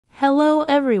Hello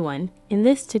everyone! In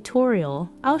this tutorial,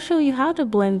 I'll show you how to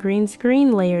blend green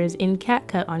screen layers in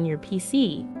CapCut on your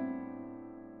PC.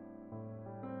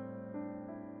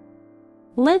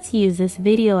 Let's use this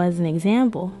video as an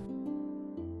example.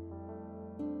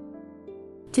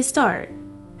 To start,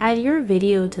 add your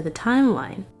video to the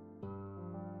timeline.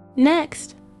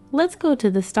 Next, let's go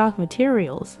to the stock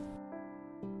materials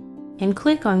and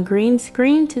click on green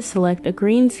screen to select a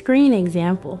green screen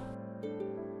example.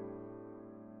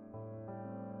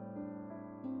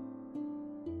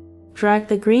 Drag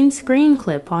the green screen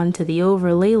clip onto the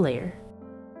overlay layer.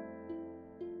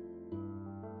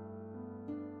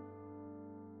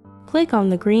 Click on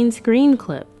the green screen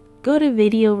clip, go to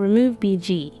Video Remove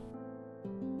BG,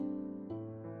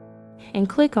 and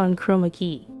click on Chroma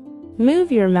Key.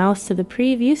 Move your mouse to the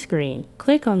preview screen,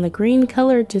 click on the green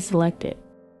color to select it.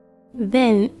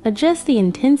 Then, adjust the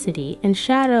intensity and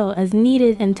shadow as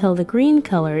needed until the green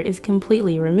color is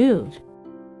completely removed.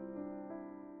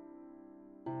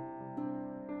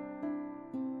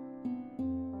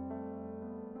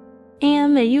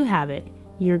 And there you have it.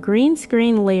 Your green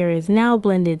screen layer is now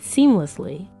blended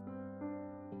seamlessly.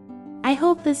 I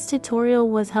hope this tutorial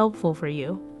was helpful for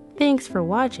you. Thanks for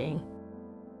watching.